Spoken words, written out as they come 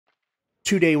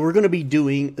Today we're going to be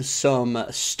doing some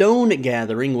stone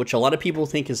gathering, which a lot of people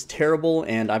think is terrible,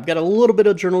 and I've got a little bit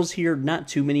of journals here, not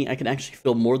too many. I can actually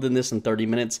fill more than this in 30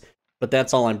 minutes, but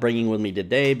that's all I'm bringing with me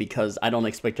today because I don't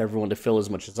expect everyone to fill as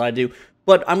much as I do.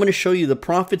 But I'm going to show you the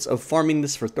profits of farming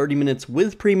this for 30 minutes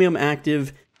with premium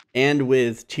active and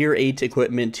with tier 8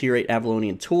 equipment, tier 8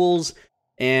 Avalonian tools,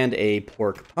 and a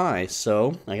pork pie.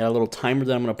 So I got a little timer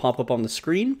that I'm going to pop up on the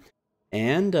screen,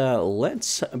 and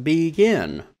let's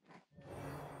begin.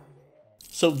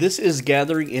 So this is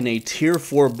gathering in a tier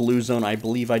 4 blue zone. I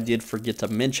believe I did forget to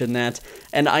mention that.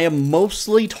 And I am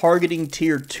mostly targeting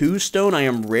tier 2 stone. I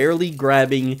am rarely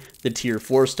grabbing the tier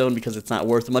 4 stone because it's not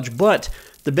worth much. But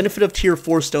the benefit of tier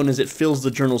 4 stone is it fills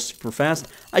the journals super fast.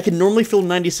 I can normally fill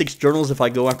 96 journals if I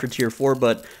go after tier 4,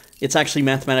 but it's actually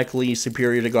mathematically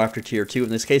superior to go after tier 2 in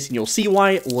this case, and you'll see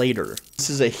why later. This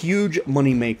is a huge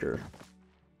money maker.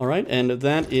 Alright, and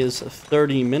that is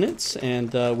 30 minutes,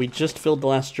 and we just filled the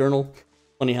last journal.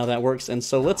 Funny how that works. And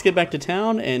so let's get back to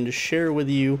town and share with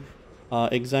you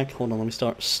hold on, let me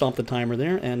stop the timer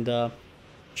there, and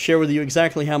share with you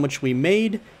exactly how much we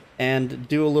made and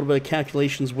do a little bit of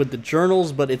calculations with the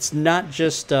journals. But it's not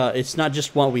just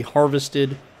what we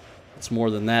harvested, it's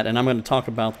more than that, and I'm going to talk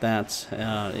about that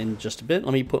in just a bit.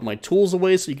 Let me put my tools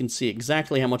away so you can see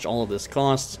exactly how much all of this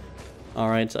costs.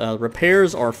 Alright,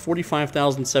 repairs are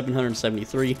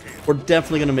 45,773. We're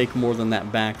definitely going to make more than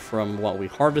that back from what we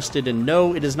harvested. And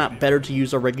no, it is not better to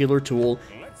use a regular tool.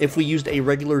 If we used a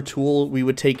regular tool, we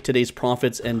would take today's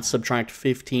profits and subtract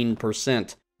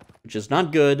 15%, which is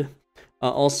not good.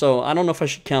 Also, I don't know if I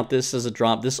should count this as a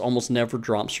drop. This almost never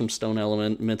drops from stone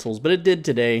elementals, but it did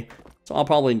today. So I'll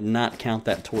probably not count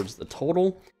that towards the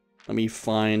total. Let me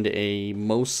find a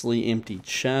mostly empty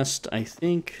chest, I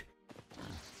think,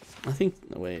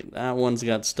 wait, that one's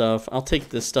got stuff. I'll take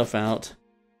this stuff out,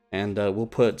 and we'll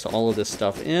put all of this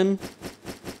stuff in.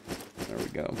 There we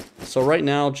go. So right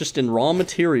now, just in raw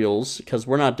materials, because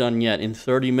we're not done yet, in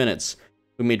 30 minutes,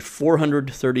 we made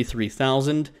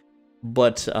 433,000,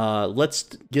 but let's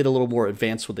get a little more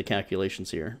advanced with the calculations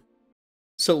here.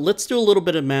 So let's do a little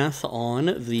bit of math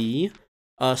on the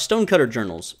stonecutter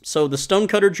journals. So the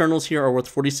stonecutter journals here are worth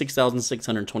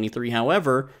 46,623.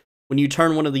 However, when you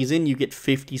turn one of these in, you get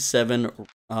 57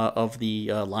 of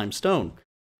the limestone.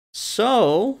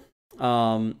 So,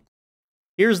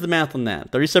 here's the math on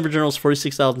that. 37 journals,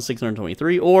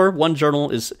 46,623, or one journal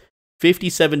is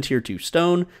 57 tier 2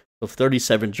 stone. So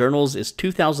 37 journals is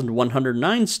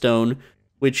 2,109 stone,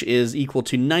 which is equal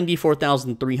to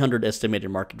 94,300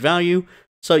 estimated market value.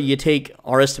 So you take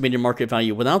our estimated market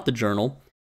value without the journal,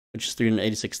 which is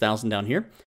 386,000 down here,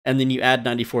 and then you add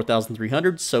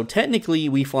 94,300, so technically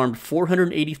we farmed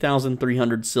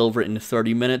 480,300 silver in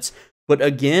 30 minutes, but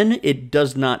again, it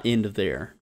does not end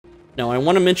there. Now, I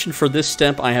want to mention for this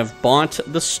step, I have bought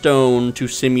the stone to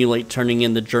simulate turning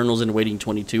in the journals and waiting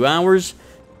 22 hours,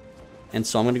 and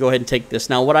so I'm going to go ahead and take this.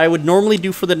 Now, what I would normally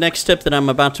do for the next step that I'm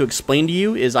about to explain to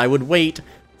you is I would wait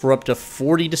for up to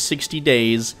 40 to 60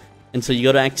 days until you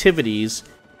go to activities,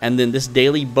 and then this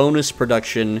daily bonus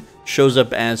production shows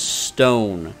up as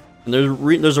stone. And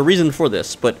there's a reason for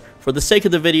this, but for the sake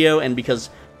of the video, and because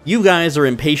you guys are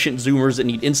impatient Zoomers that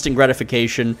need instant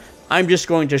gratification, I'm just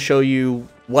going to show you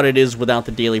what it is without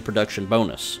the daily production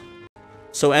bonus.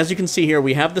 So as you can see here,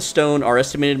 we have the stone. Our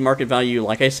estimated market value,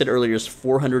 like I said earlier, is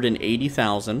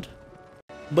 480,000.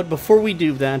 But before we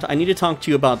do that, I need to talk to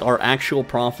you about our actual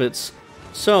profits.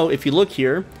 So if you look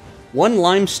here, one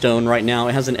limestone right now,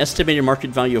 it has an estimated market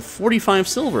value of 45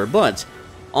 silver, but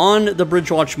on the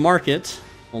Bridgewatch market,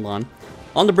 on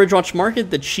the Bridgewatch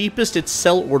market, the cheapest it's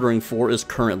sell ordering for is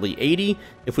currently 80.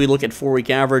 If we look at 4-week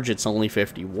average, it's only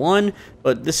 51,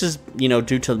 but this is,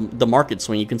 due to the market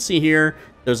swing. You can see here,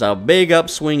 there's a big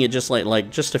upswing. It just like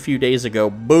just a few days ago,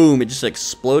 boom, it just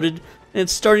exploded, and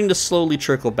it's starting to slowly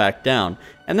trickle back down.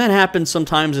 And that happens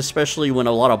sometimes, especially when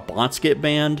a lot of bots get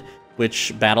banned,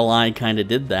 which BattleEye kind of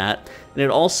did that. And it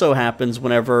also happens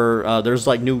whenever there's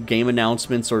like new game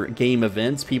announcements or game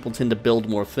events. People tend to build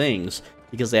more things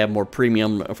because they have more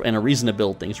premium and a reason to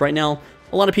build things. Right now,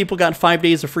 a lot of people got 5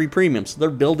 days of free premium, so they're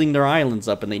building their islands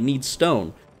up and they need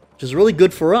stone, which is really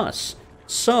good for us.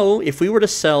 So if we were to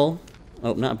sell,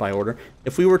 oh, not by order,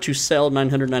 if we were to sell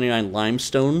 999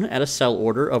 limestone at a sell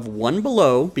order of 1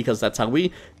 below, because that's how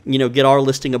we, get our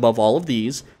listing above all of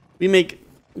these,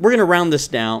 we're going to round this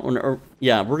down, we're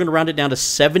going to round it down to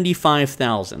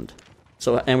 75,000.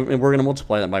 So, and we're going to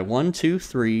multiply that by 1, 2,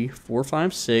 3, 4,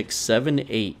 5, 6, 7,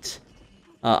 8.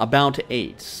 About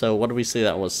 8. So what do we say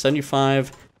that was?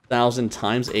 75,000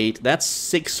 times 8. That's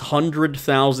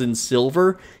 600,000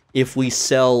 silver if we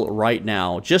sell right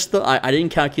now. Just the I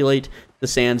didn't calculate the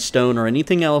sandstone or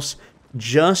anything else,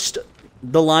 just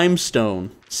the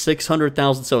limestone,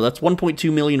 600,000 silver. That's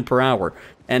 1.2 million per hour.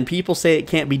 And people say it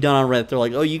can't be done on Reddit. They're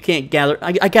like, oh, you can't gather.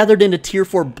 I gathered in a tier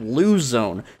 4 blue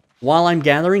zone. While I'm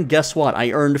gathering, guess what?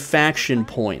 I earned faction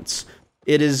points.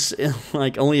 It is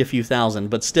like only a few thousand,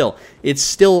 but still, it's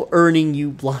still earning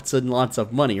you lots and lots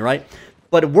of money, right?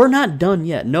 But we're not done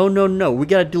yet. No, no, no. We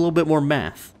gotta do a little bit more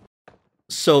math.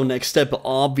 So next step,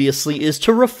 obviously, is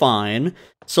to refine.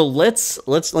 So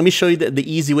let me show you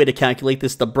the easy way to calculate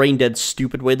this, the brain dead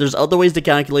stupid way. There's other ways to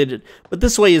calculate it, but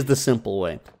this way is the simple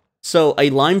way. So a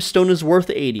limestone is worth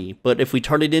 80, but if we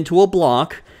turn it into a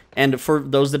block, and for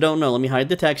those that don't know, let me hide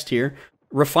the text here.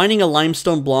 Refining a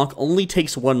limestone block only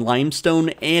takes 1 limestone,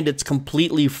 and it's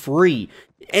completely free.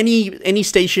 Any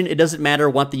station, it doesn't matter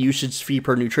what the usage fee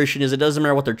per nutrition is, it doesn't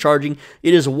matter what they're charging,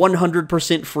 it is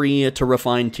 100% free to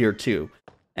refine tier 2.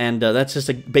 And that's just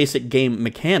a basic game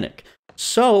mechanic.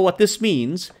 So what this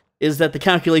means is that the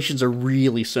calculations are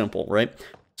really simple, right?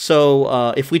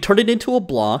 So if we turn it into a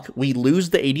block, we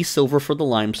lose the 80 silver for the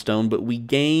limestone, but we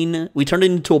turn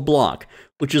it into a block,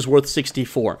 which is worth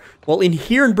 64. Well,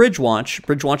 here in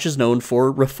Bridgewatch is known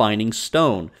for refining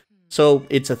stone. So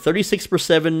it's a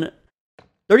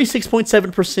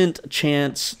 36.7%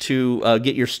 chance to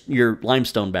get your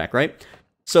limestone back, right?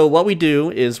 So what we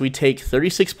do is we take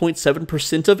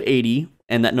 36.7% of 80,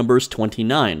 and that number is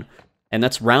 29. And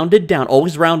that's rounded down.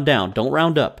 Always round down. Don't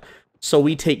round up. So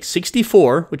we take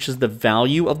 64, which is the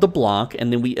value of the block,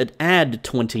 and then we add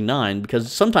 29,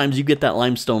 because sometimes you get that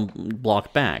limestone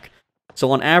block back.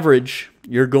 So on average,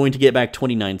 you're going to get back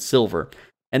 29 silver.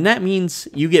 And that means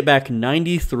you get back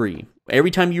 93.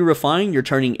 Every time you refine, you're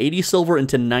turning 80 silver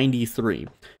into 93.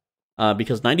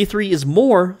 Because 93 is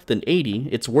more than 80,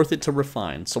 it's worth it to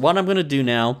refine. So what I'm going to do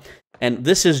now, and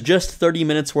this is just 30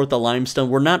 minutes worth of limestone.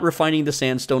 We're not refining the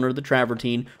sandstone or the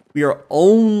travertine. We are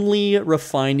only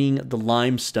refining the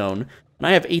limestone. And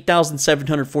I have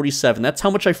 8,747. That's how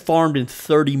much I farmed in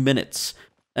 30 minutes.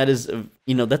 That is,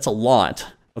 that's a lot.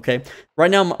 Okay.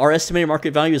 Right now, our estimated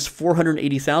market value is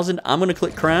 480,000. I'm going to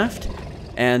click craft.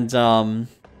 And,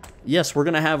 yes, we're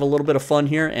going to have a little bit of fun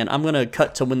here. And I'm going to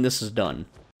cut to when this is done.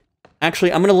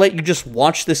 Actually, I'm going to let you just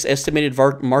watch this estimated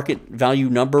market value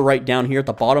number right down here at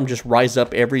the bottom just rise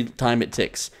up every time it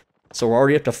ticks. So we're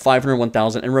already up to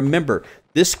 501,000. And remember,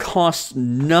 this costs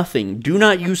nothing. Do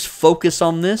not use focus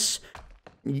on this.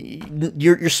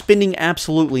 You're spending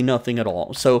absolutely nothing at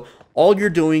all. So all you're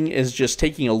doing is just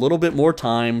taking a little bit more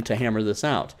time to hammer this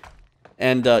out.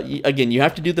 And again, you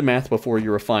have to do the math before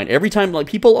you refine. Every time, like,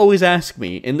 people always ask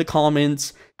me in the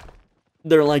comments,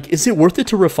 they're like, is it worth it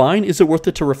to refine? Is it worth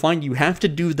it to refine? You have to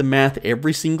do the math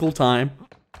every single time,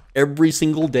 every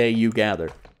single day you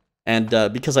gather. And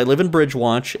because I live in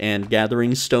Bridgewatch, and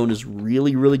gathering stone is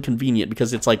really, really convenient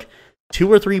because it's like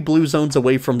 2 or 3 blue zones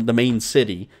away from the main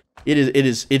city.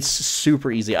 It's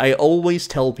super easy. I always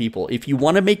tell people, if you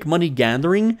want to make money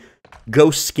gathering,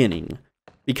 go skinning.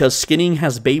 Because skinning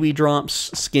has baby drops,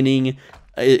 skinning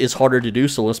is harder to do,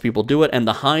 so less people do it, and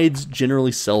the hides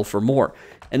generally sell for more.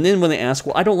 And then when they ask,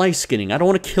 well, I don't like skinning, I don't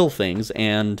want to kill things,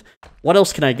 and what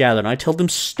else can I gather? And I tell them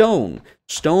stone.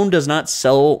 Stone does not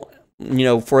sell,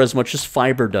 for as much as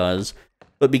fiber does,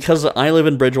 but because I live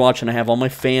in Bridgewatch and I have all my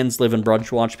fans live in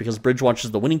Bridgewatch, because Bridgewatch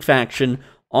is the winning faction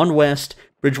on West,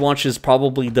 Bridgewatch is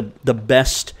probably the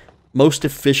best, most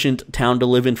efficient town to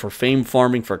live in for fame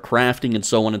farming, for crafting, and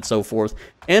so on and so forth,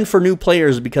 and for new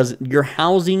players, because your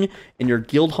housing and your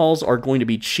guild halls are going to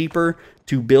be cheaper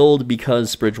to build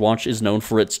because Bridgewatch is known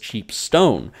for its cheap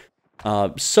stone.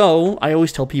 So I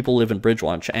always tell people live in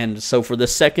Bridgewatch, and so for the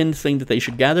second thing that they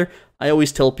should gather, I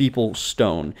always tell people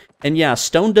stone. And yeah,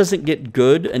 stone doesn't get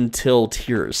good until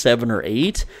tier 7 or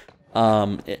 8,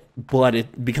 but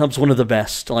it becomes one of the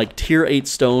best. Like, tier 8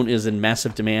 stone is in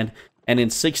massive demand, and in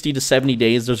 60 to 70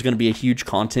 days, there's going to be a huge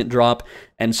content drop,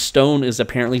 and stone is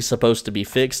apparently supposed to be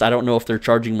fixed. I don't know if they're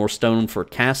charging more stone for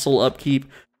castle upkeep,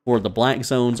 for the black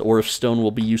zones, or if stone will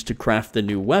be used to craft the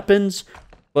new weapons.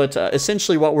 But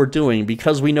essentially what we're doing,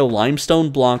 because we know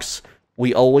limestone blocks,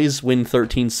 we always win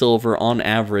 13 silver on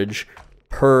average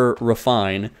per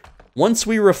refine. Once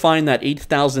we refine that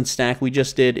 8,000 stack we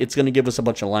just did, it's going to give us a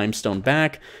bunch of limestone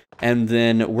back, and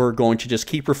then we're going to just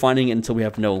keep refining it until we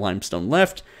have no limestone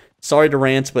left. Sorry to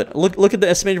rant, but look at the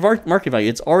estimated market value.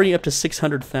 It's already up to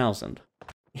 600,000.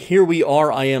 Here we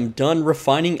are, I am done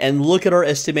refining, and look at our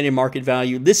estimated market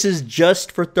value. This is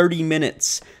just for 30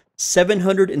 minutes.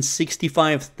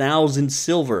 765,000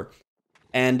 silver.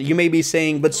 And you may be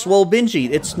saying, but Swole Benji,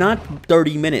 it's not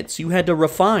 30 minutes. You had to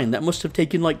refine. That must have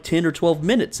taken like 10 or 12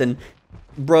 minutes. And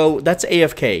bro, that's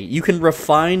AFK. You can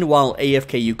refine while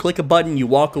AFK. You click a button, you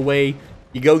walk away,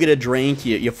 You go get a drink,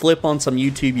 you flip on some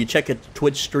YouTube, you check a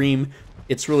Twitch stream.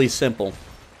 It's really simple.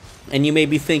 And you may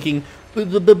be thinking,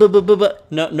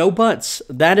 no buts.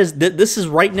 This is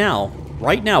right now.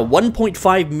 Right now,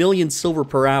 1.5 million silver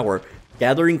per hour.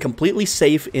 Gathering completely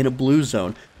safe in a blue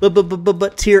zone.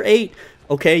 But tier 8.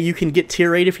 Okay, you can get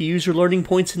tier 8 if you use your learning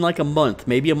points in like a month.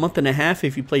 Maybe a month and a half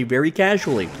if you play very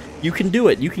casually. You can do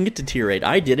it. You can get to tier 8.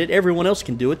 I did it. Everyone else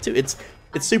can do it too. It's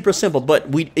super simple, but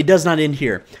it does not end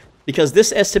here. Because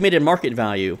this estimated market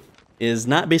value is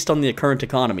not based on the current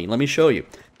economy. Let me show you.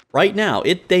 Right now,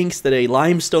 it thinks that a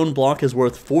limestone block is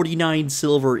worth 49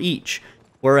 silver each.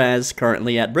 Whereas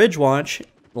currently at Bridgewatch,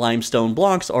 limestone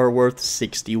blocks are worth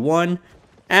 61.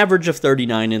 Average of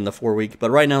 39 in the 4-week, but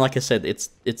right now, like I said, it's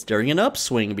during an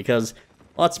upswing because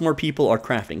lots more people are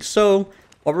crafting. So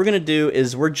what we're gonna do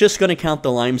is we're just gonna count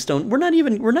the limestone. We're not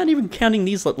even counting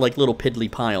these like little piddly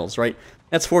piles, right?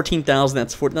 That's 14,000.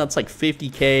 That's like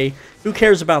 50k. Who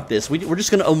cares about this? We're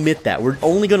just gonna omit that. We're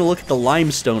only gonna look at the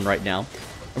limestone right now,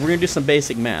 and we're gonna do some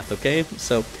basic math. Okay,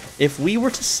 so if we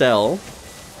were to sell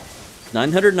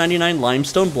 999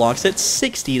 limestone blocks at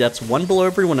 60, that's one below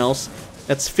everyone else.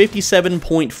 That's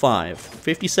 57.5.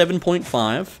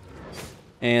 57.5.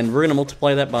 And we're going to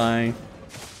multiply that by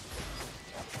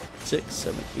 6,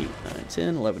 7, 8, 9,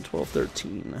 10, 11, 12,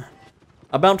 13.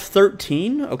 About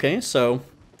 13. Okay, so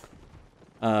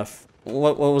what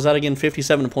was that again?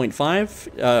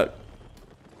 57.5?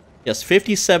 Yes,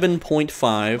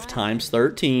 57.5 times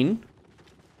 13.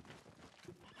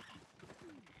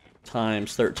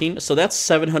 Times 13. So that's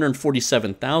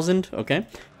 747,000. Okay.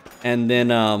 And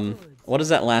then, what is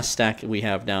that last stack we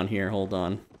have down here? Hold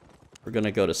on. We're going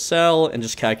to go to sell and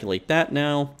just calculate that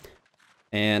now.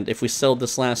 And if we sell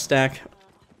this last stack,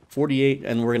 48,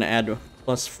 and we're going to add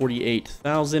plus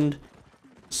 48,000.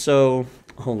 So,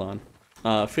 hold on.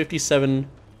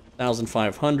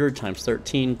 57,500 times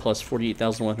 13 plus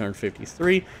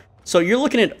 48,153. So you're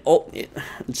looking at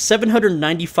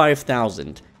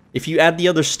 795,000. If you add the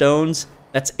other stones,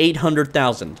 that's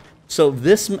 800,000. So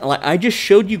this, I just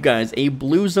showed you guys a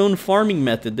blue zone farming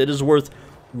method that is worth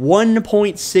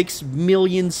 1.6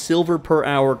 million silver per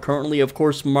hour. Currently, of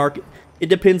course, it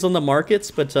depends on the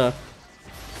markets, but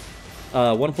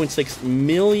 1.6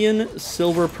 million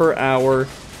silver per hour.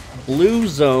 Blue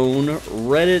zone,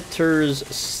 Redditors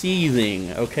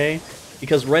seething, okay?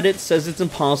 Because Reddit says it's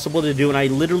impossible to do, and I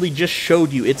literally just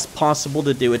showed you it's possible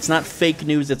to do. It's not fake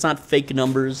news, it's not fake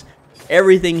numbers.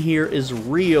 Everything here is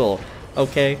real.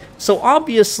 Okay, so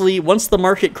obviously, once the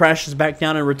market crashes back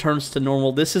down and returns to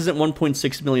normal, this isn't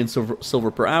 1.6 million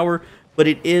silver per hour, but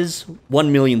it is 1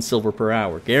 million silver per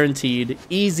hour. Guaranteed,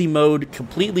 easy mode,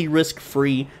 completely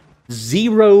risk-free,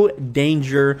 zero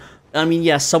danger. I mean,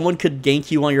 yeah, someone could gank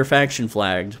you on your faction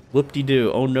flagged.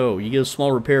 Whoop-de-doo. Oh no, you get a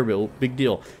small repair bill. Big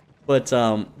deal. But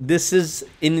this is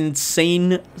an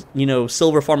insane,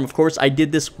 silver farm. Of course, I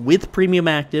did this with Premium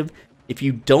Active. If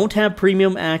you don't have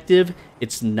Premium Active,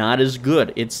 it's not as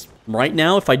good. It's right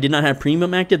now, if I did not have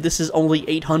Premium Active, this is only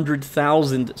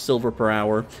 800,000 silver per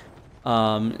hour.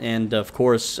 And of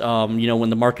course, when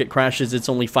the market crashes, it's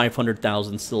only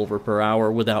 500,000 silver per hour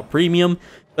without Premium.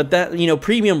 But that,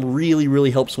 Premium really,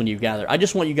 really helps when you gather. I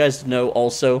just want you guys to know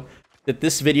also that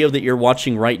this video that you're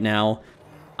watching right now,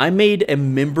 I made a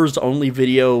members-only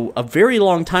video a very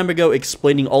long time ago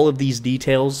explaining all of these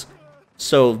details.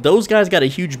 So those guys got a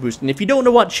huge boost. And if you don't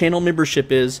know what channel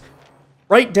membership is,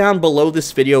 right down below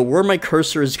this video where my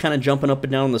cursor is kind of jumping up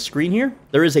and down on the screen here,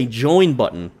 there is a join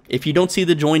button. If you don't see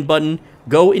the join button,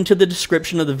 go into the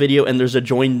description of the video and there's a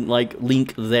join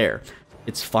link there.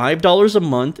 It's $5 a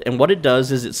month, and what it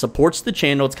does is it supports the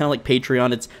channel. It's kind of like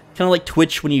Patreon. It's kind of like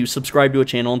Twitch when you subscribe to a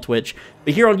channel on Twitch.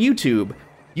 But here on YouTube,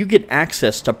 you get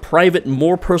access to private,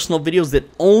 more personal videos that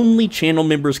only channel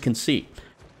members can see.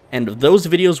 And those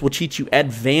videos will teach you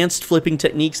advanced flipping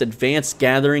techniques, advanced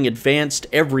gathering, advanced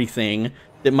everything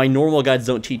that my normal guides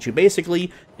don't teach you.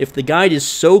 Basically, if the guide is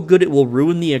so good it will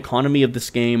ruin the economy of this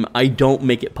game, I don't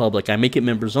make it public. I make it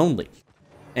members only.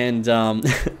 And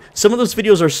some of those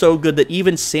videos are so good that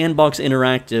even Sandbox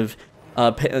Interactive,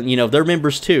 they're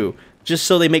members too, just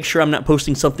so they make sure I'm not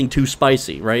posting something too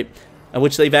spicy, right?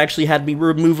 Which they've actually had me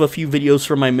remove a few videos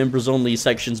from my members-only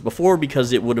sections before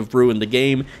because it would have ruined the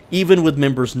game, even with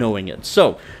members knowing it.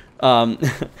 So,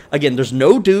 again, there's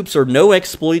no dupes or no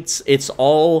exploits. It's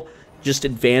all just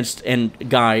advanced and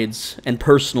guides and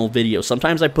personal videos.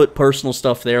 Sometimes I put personal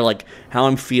stuff there, like how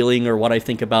I'm feeling or what I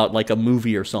think about, like a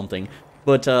movie or something.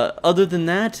 But other than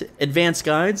that, advanced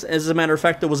guides. As a matter of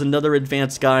fact, there was another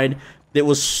advanced guide that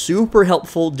was super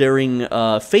helpful during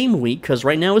Fame Week, because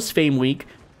right now is Fame Week.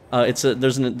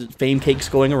 There's Fame cakes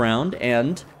going around,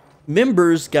 and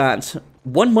members got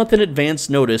 1 month in advance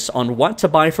notice on what to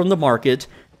buy from the market,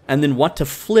 and then what to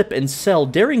flip and sell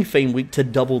during Fame Week to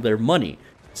double their money.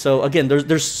 So again,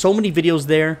 there's so many videos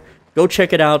there. Go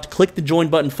check it out. Click the join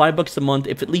button, $5 a month.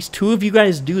 If at least 2 of you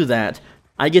guys do that,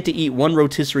 I get to eat 1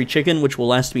 rotisserie chicken, which will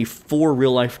last me 4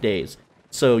 real-life days.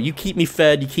 So you keep me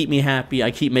fed, you keep me happy,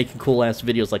 I keep making cool-ass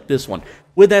videos like this one.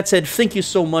 With that said, thank you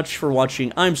so much for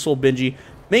watching. I'm Soul Benji.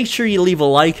 Make sure you leave a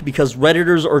like, because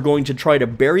Redditors are going to try to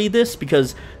bury this,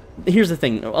 because here's the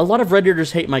thing. A lot of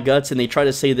Redditors hate my guts, and they try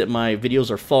to say that my videos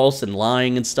are false and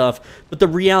lying and stuff, but the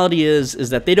reality is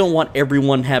that they don't want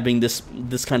everyone having this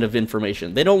kind of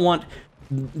information. They don't want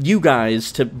you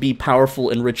guys to be powerful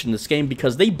and rich in this game,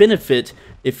 because they benefit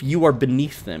if you are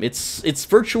beneath them. It's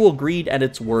virtual greed at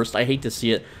its worst. I hate to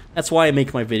see it. That's why I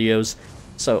make my videos.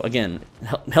 So again,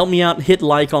 help me out, hit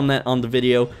like on the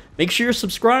video. Make sure you're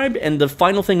subscribed, and the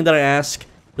final thing that I ask,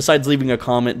 besides leaving a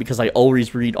comment, because I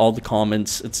always read all the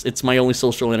comments, it's my only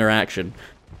social interaction,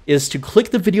 is to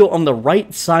click the video on the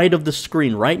right side of the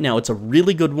screen right now. It's a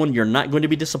really good one. You're not going to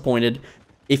be disappointed.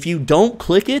 If you don't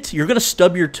click it, you're going to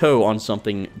stub your toe on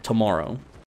something tomorrow.